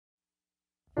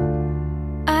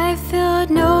filled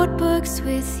notebooks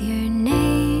with your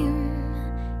name,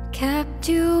 kept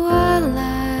you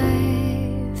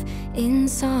alive in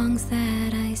songs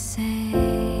that I sang.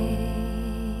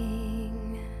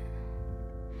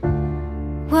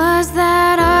 Was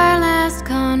that our last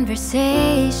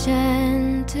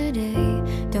conversation today?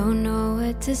 Don't know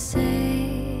what to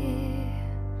say,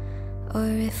 or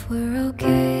if we're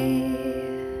okay.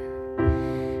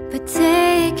 But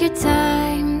take your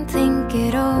time, think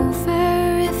it over.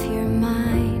 If you're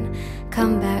mine,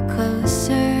 come back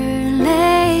closer,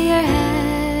 lay your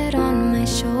head on my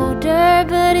shoulder.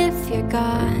 But if you're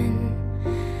gone,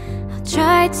 I'll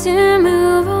try to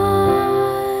move on.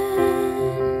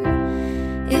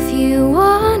 If you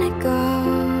wanna go,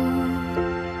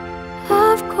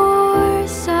 of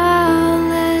course I'll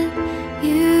let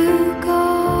you go.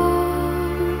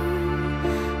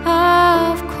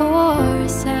 Of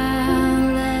course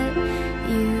I'll let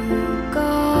you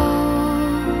go.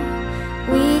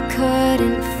 We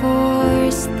couldn't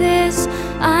force this,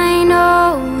 I know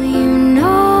you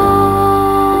know.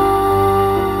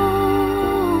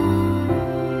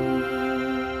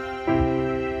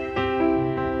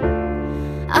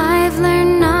 I've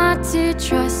learned not to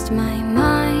trust my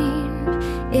mind.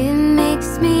 It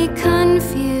makes me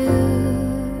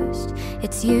confused.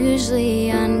 It's usually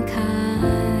unkind.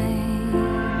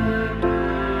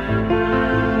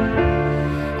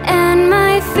 And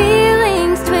my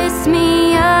feelings twist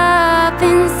me up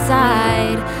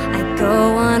inside. I go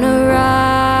on a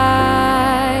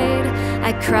ride,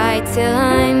 I cry till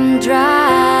I'm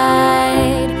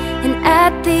dried. And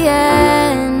at the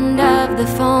end of the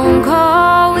phone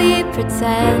call, we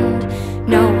pretend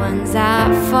no one's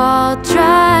at fault.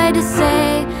 Tried to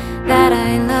say that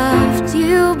I loved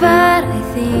you, but I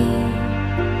think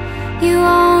you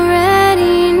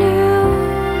already knew.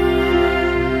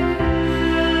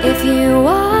 If you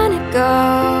wanna go,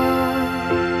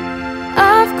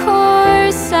 of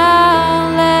course I'll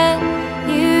let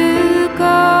you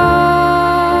go.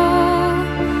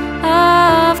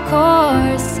 Of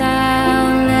course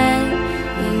I'll let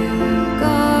you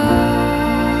go.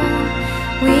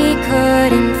 We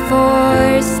couldn't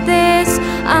force this,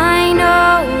 I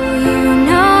know you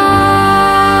know.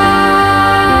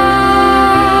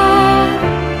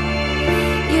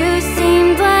 You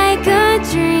seemed like a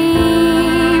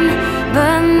dream,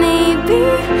 but maybe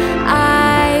I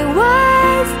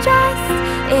was just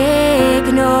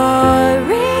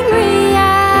ignoring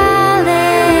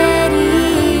reality.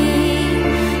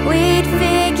 We'd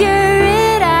figure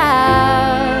it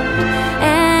out,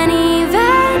 and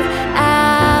even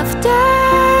after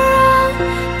all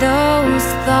those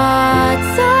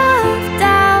thoughts of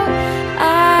doubt, I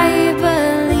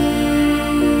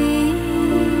believed.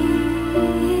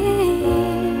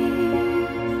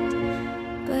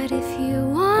 But if you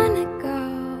wanna go,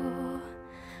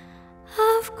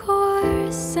 of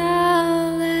course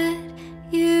I'll let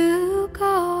you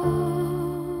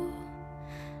go.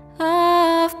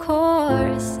 Of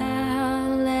course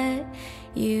I'll let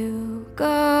you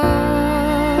go.